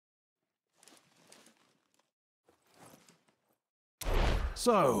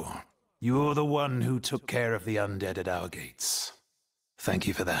So, you're the one who took care of the undead at our gates. Thank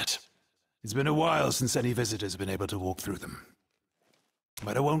you for that. It's been a while since any visitors have been able to walk through them.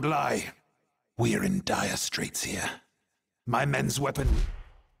 But I won't lie, we're in dire straits here. My men's weapon...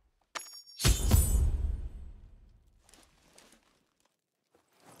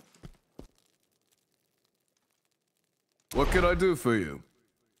 What can I do for you?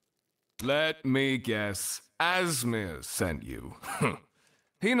 Let me guess. Asmir sent you.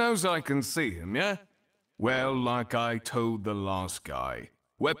 He knows I can see him, yeah? Well, like I told the last guy,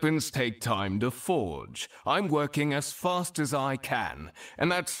 weapons take time to forge. I'm working as fast as I can,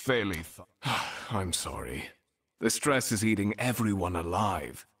 and that's fairly I'm sorry. The stress is eating everyone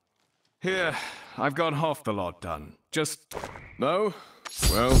alive. Here, I've got half the lot done. Just... No?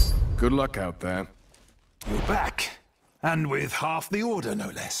 Well, good luck out there. You're back. And with half the order, no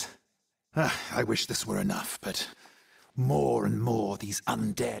less. I wish this were enough, but more and more these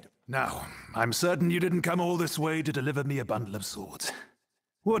undead. Now, I'm certain you didn't come all this way to deliver me a bundle of swords.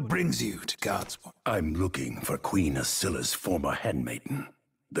 What brings you to Guards? I'm looking for Queen Asila's former handmaiden.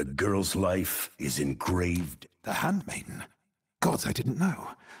 The girl's life is engraved. The handmaiden? Gods, I didn't know.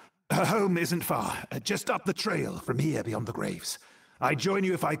 Her home isn't far, just up the trail from here beyond the graves. I'd join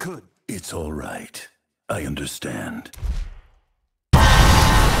you if I could. It's all right. I understand.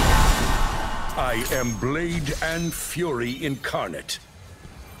 I am Blade and Fury incarnate.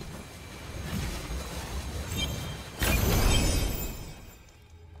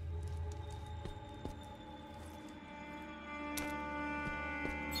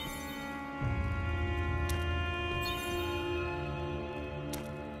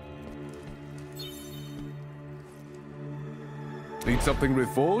 Need something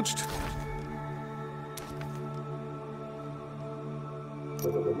reforged?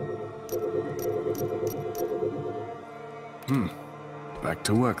 Back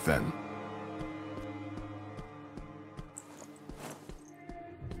to work then.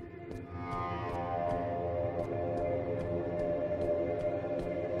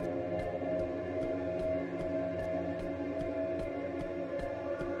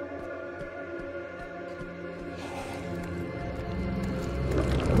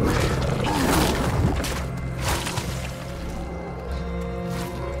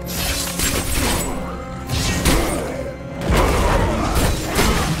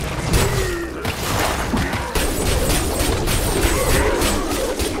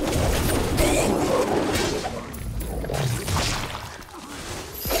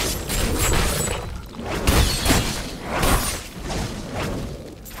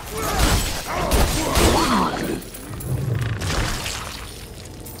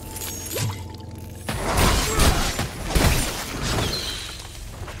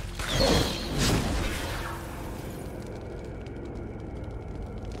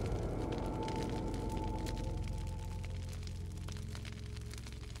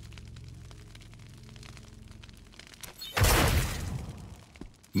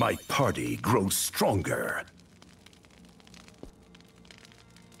 My party grows stronger.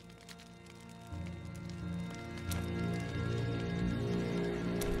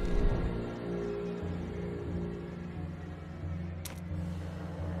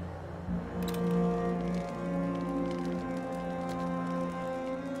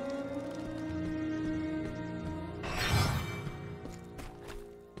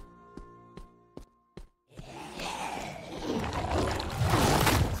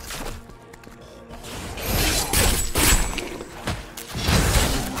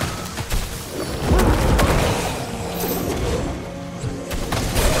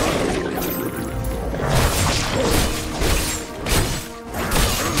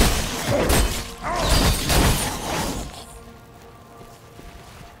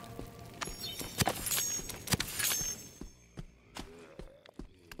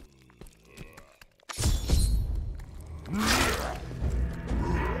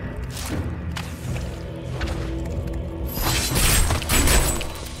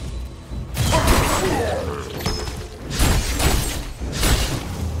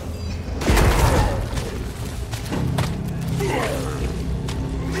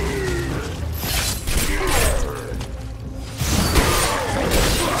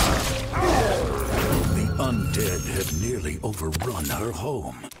 Overrun her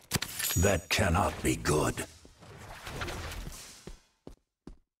home. That cannot be good.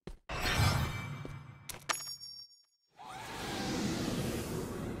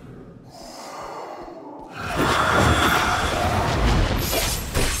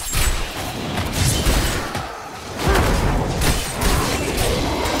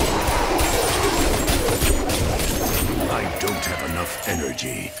 I don't have enough energy.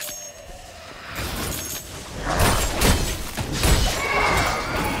 energy.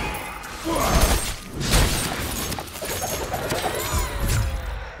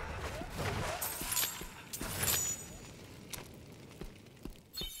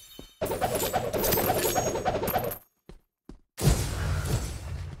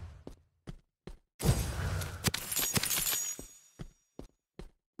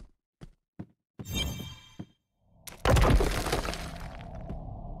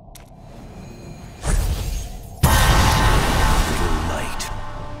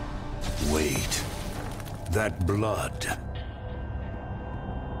 That blood.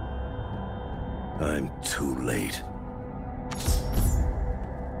 I'm too late.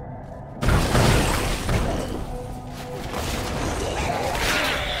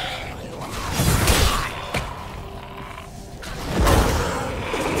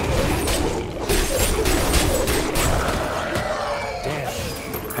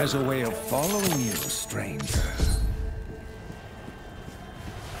 Death has a way of following you, stranger.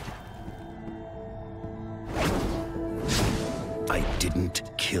 I didn't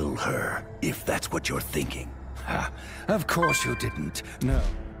kill her, if that's what you're thinking. Ha, of course you didn't. No.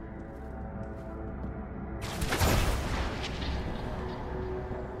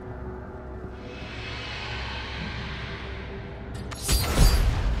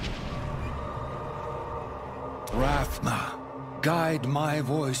 Rathma, guide my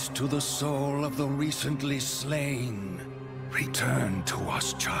voice to the soul of the recently slain. Return to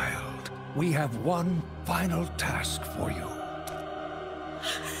us, child. We have one final task for you.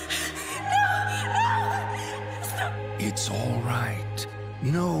 It's all right.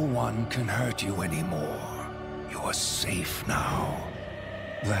 No one can hurt you anymore. You are safe now.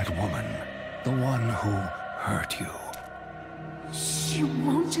 That woman, the one who hurt you. She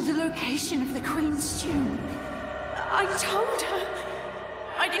wanted the location of the Queen's tomb. I told her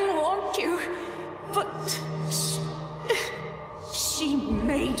I didn't want you, but she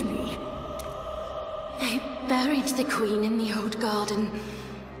made me. They buried the Queen in the old garden,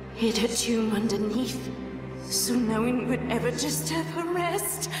 hid her tomb underneath, so no one would ever disturb her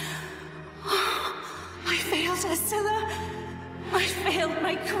rest. I failed Ursula. I failed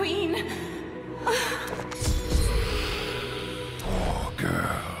my queen. Poor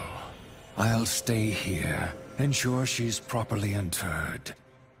girl. I'll stay here, ensure she's properly interred.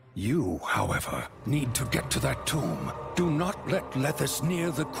 You, however, need to get to that tomb. Do not let Lethis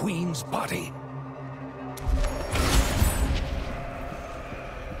near the Queen's body.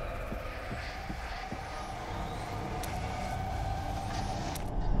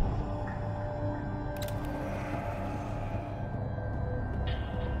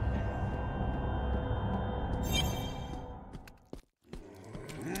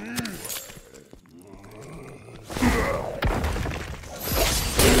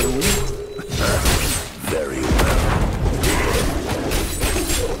 Very well.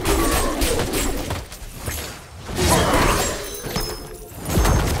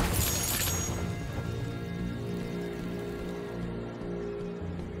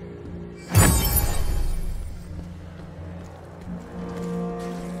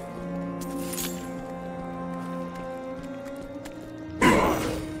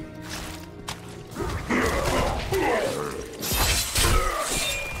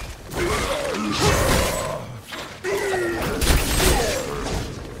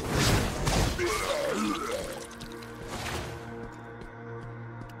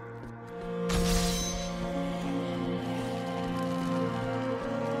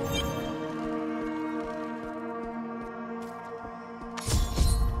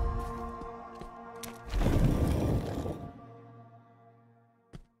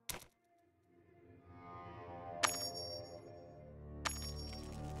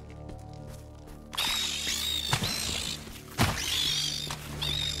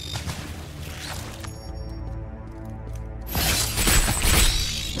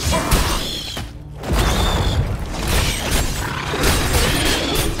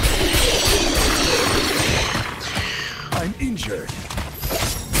 Injured.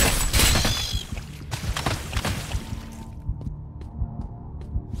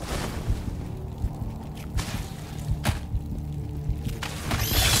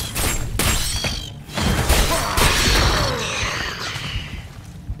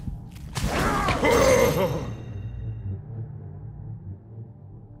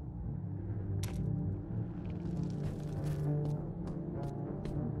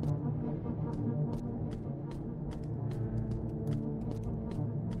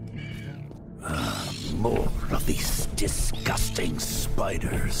 More of these disgusting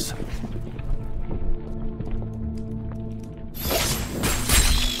spiders.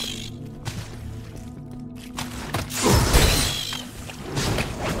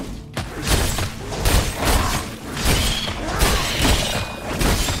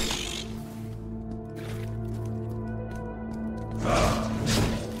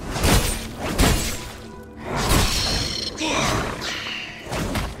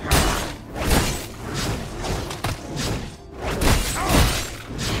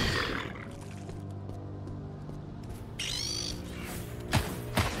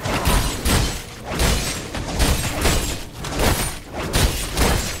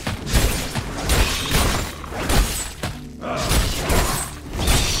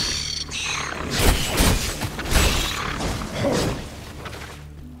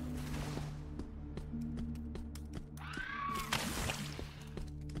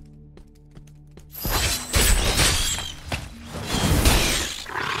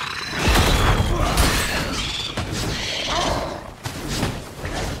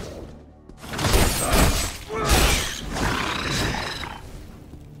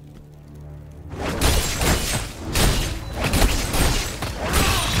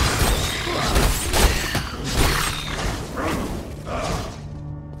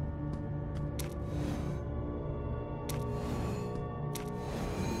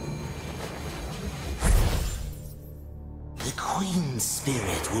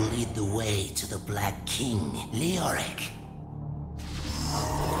 spirit will lead the way to the Black King, Leoric.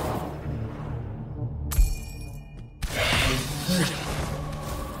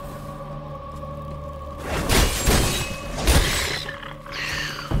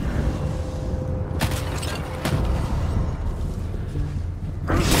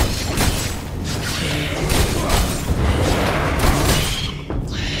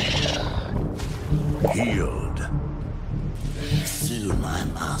 Healed. Soon my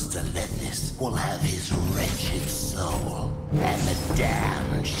master Lethis will have his wretched soul, and the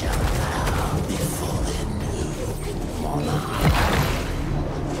damned shall bow before their new monarch.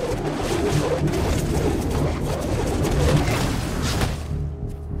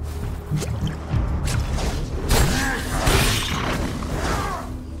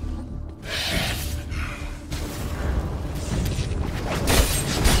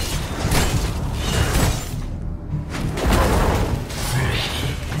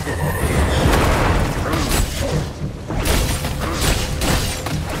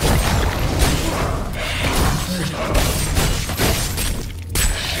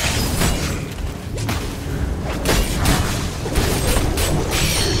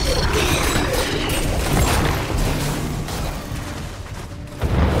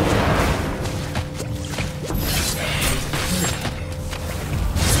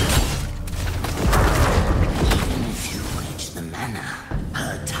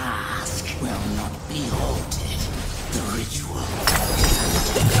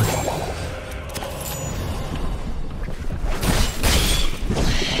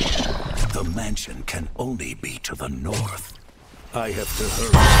 Can only be to the north. I have to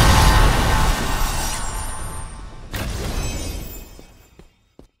hurry.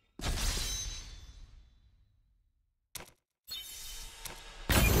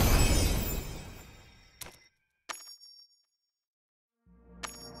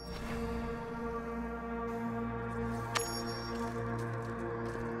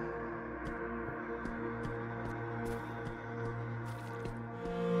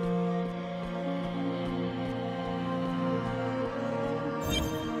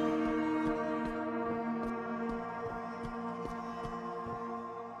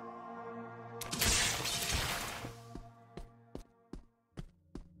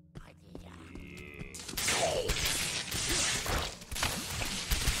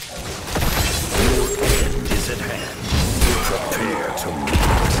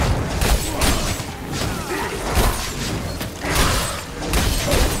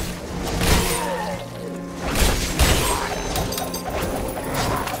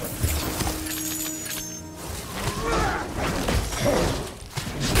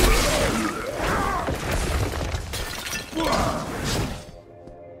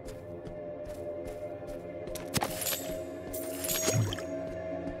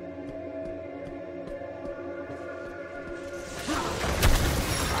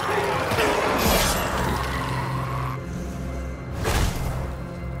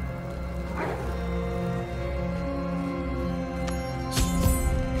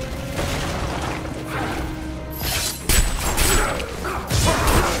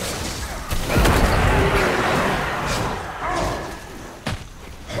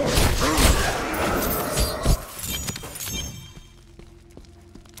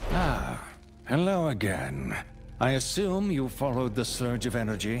 Hello again. I assume you followed the surge of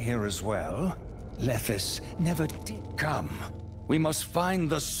energy here as well? Lethis never did come. We must find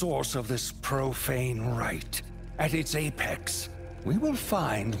the source of this profane rite. At its apex, we will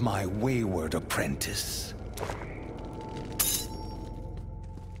find my wayward apprentice.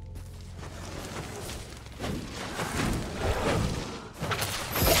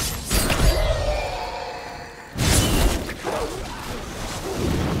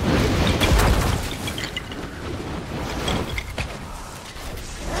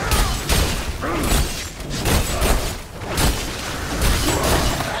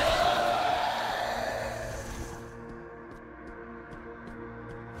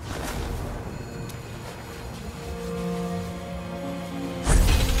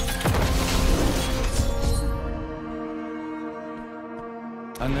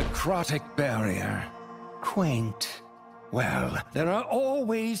 A necrotic barrier. Quaint. Well, there are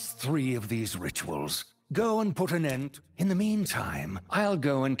always 3 of these rituals. Go and put an end. In the meantime, I'll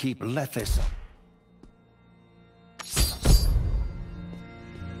go and keep Lethis.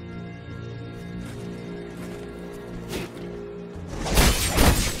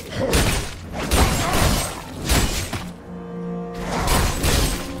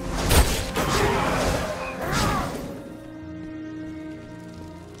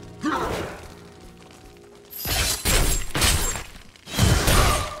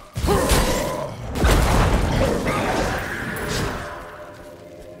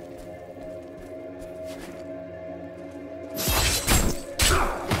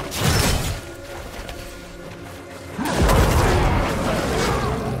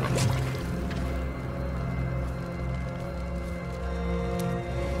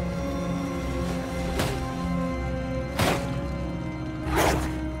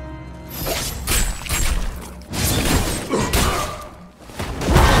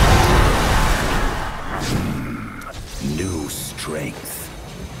 strength.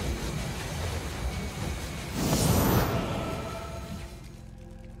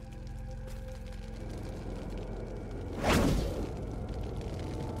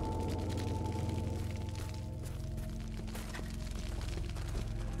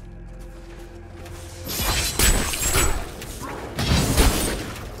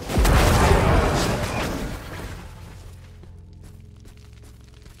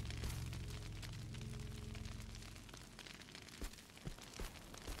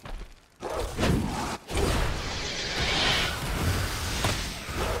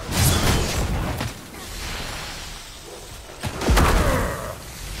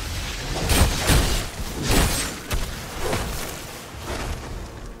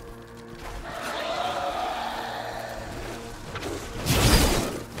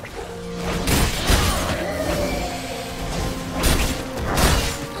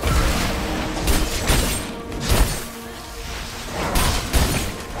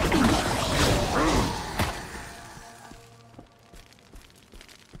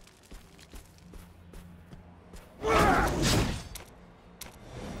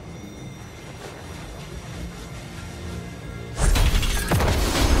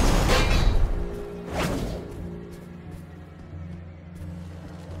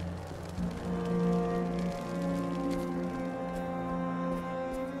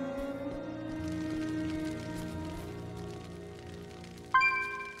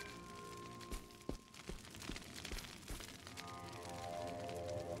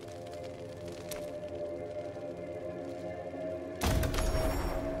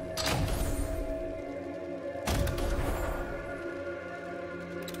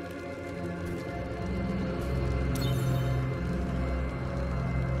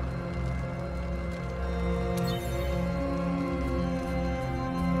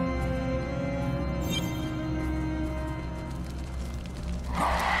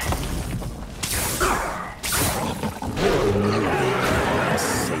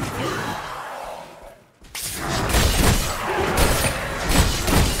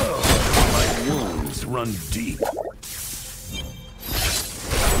 Run deep.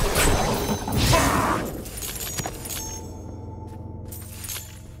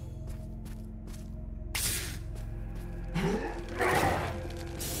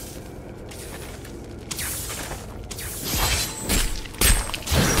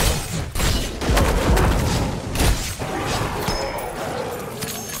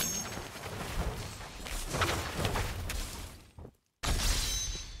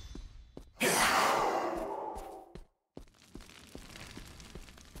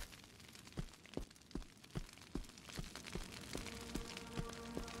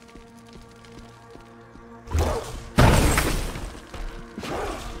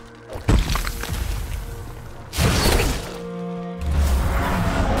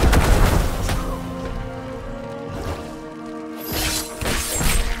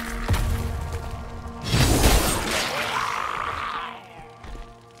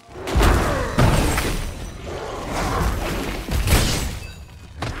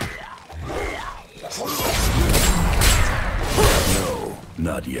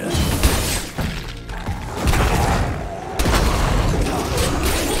 Not yet.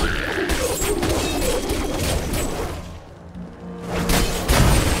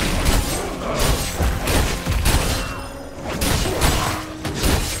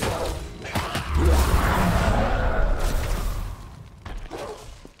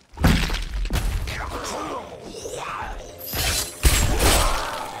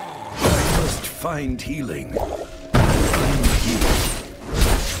 I must find healing.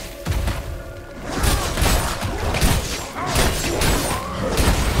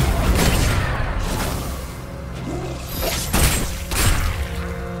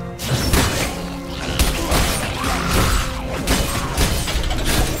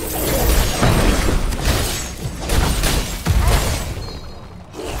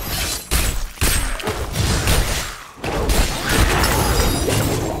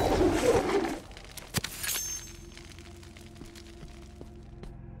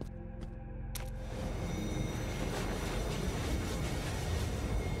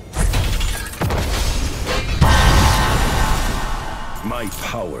 My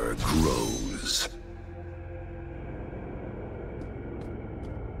power grows.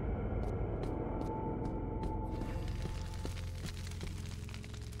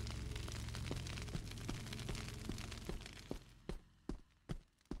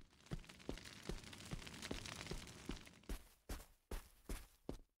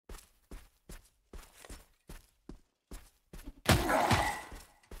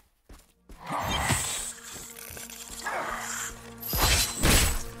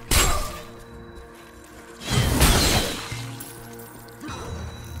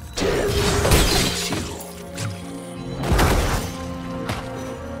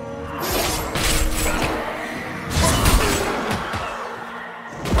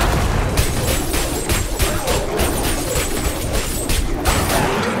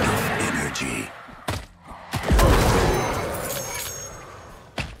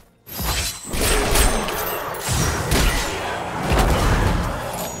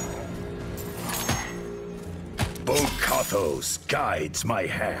 pathos guides my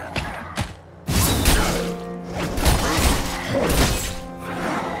hand.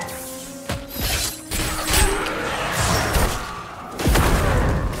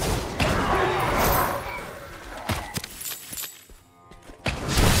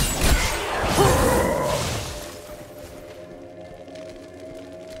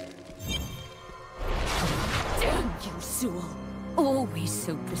 Always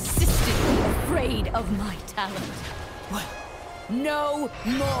so persistently afraid of my talent. Well, no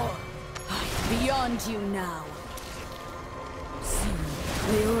more. I'm beyond you now. Soon,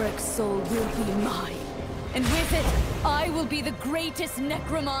 the Auric soul will be mine. And with it, I will be the greatest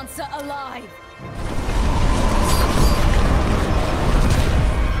necromancer alive.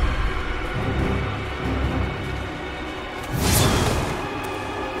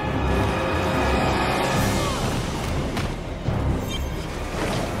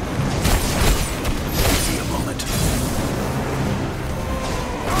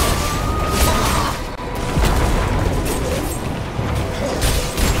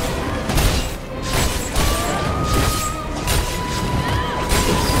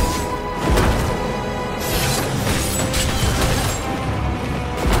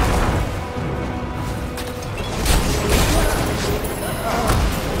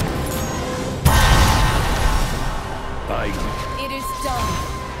 It is done.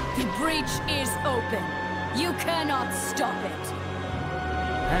 The breach is open. You cannot stop it.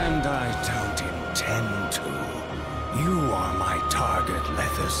 And I don't intend to. You are my target,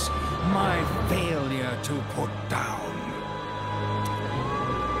 Lethis. My failure to put down.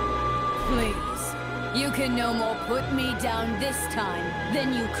 Please. You can no more put me down this time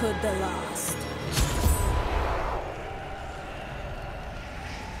than you could the last.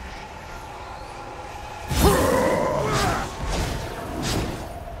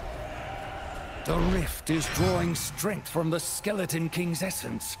 The rift is drawing strength from the Skeleton King's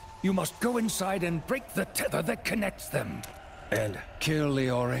essence. You must go inside and break the tether that connects them. And kill the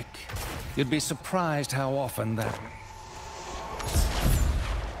Auric. You'd be surprised how often that